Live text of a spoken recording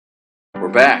We're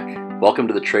back! Welcome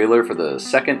to the trailer for the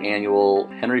second annual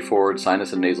Henry Ford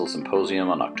Sinus and Nasal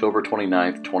Symposium on October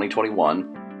 29th,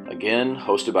 2021. Again,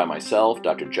 hosted by myself,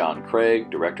 Dr. John Craig,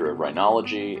 Director of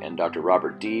Rhinology, and Dr.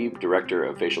 Robert Deeb, Director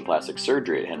of Facial Plastic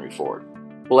Surgery at Henry Ford.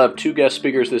 We'll have two guest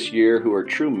speakers this year who are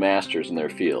true masters in their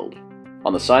field.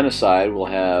 On the sinus side, we'll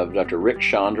have Dr.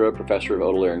 Rakesh Chandra, Professor of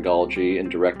Otolaryngology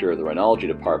and Director of the Rhinology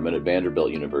Department at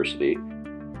Vanderbilt University.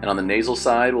 And on the nasal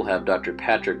side, we'll have Dr.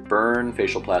 Patrick Byrne,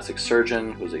 facial plastic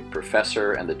surgeon, who's a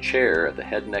professor and the chair at the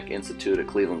Head and Neck Institute at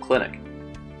Cleveland Clinic.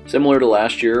 Similar to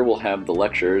last year, we'll have the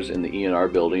lectures in the E&R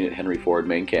building at Henry Ford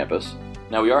main campus.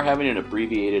 Now, we are having an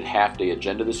abbreviated half-day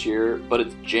agenda this year, but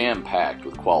it's jam-packed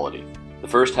with quality. The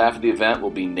first half of the event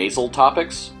will be nasal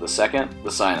topics, the second,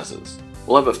 the sinuses.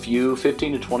 We'll have a few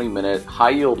 15 to 20 minute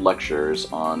high-yield lectures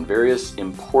on various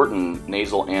important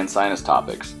nasal and sinus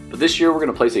topics. But this year we're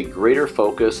going to place a greater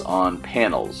focus on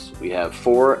panels. We have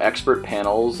 4 expert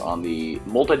panels on the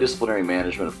multidisciplinary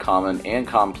management of common and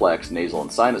complex nasal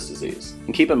and sinus disease.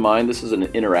 And keep in mind, this is an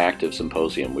interactive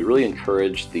symposium. We really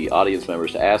encourage the audience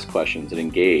members to ask questions and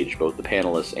engage both the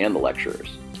panelists and the lecturers.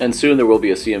 And soon there will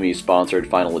be a CME-sponsored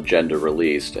final agenda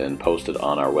released and posted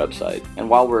on our website. And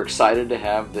while we're excited to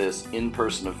have this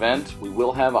in-person event, we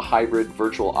will have a hybrid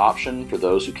virtual option for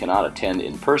those who cannot attend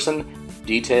in person.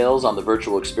 Details on the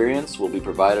virtual experience will be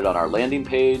provided on our landing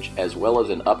page as well as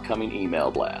in upcoming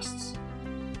email blasts.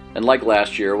 And like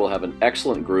last year, we'll have an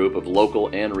excellent group of local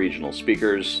and regional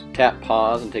speakers. Tap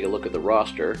pause and take a look at the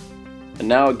roster. And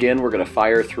now again, we're going to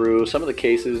fire through some of the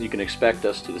cases you can expect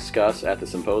us to discuss at the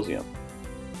symposium.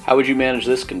 How would you manage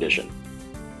this condition?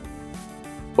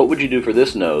 What would you do for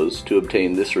this nose to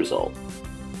obtain this result?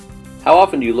 How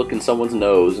often do you look in someone's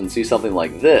nose and see something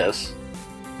like this,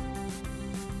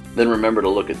 then remember to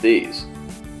look at these?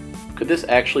 Could this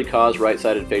actually cause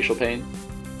right-sided facial pain?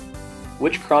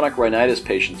 Which chronic rhinitis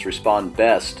patients respond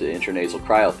best to intranasal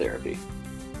cryotherapy?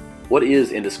 What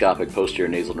is endoscopic posterior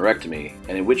nasal nerectomy,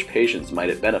 and in which patients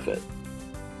might it benefit?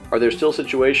 Are there still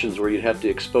situations where you'd have to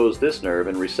expose this nerve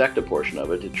and resect a portion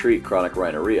of it to treat chronic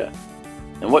rhinorrhea?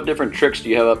 And what different tricks do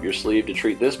you have up your sleeve to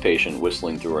treat this patient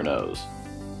whistling through her nose?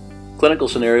 Clinical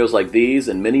scenarios like these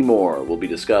and many more will be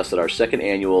discussed at our second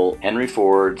annual Henry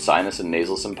Ford Sinus and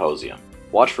Nasal Symposium.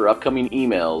 Watch for upcoming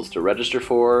emails to register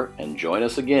for and join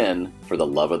us again for the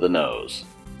love of the nose.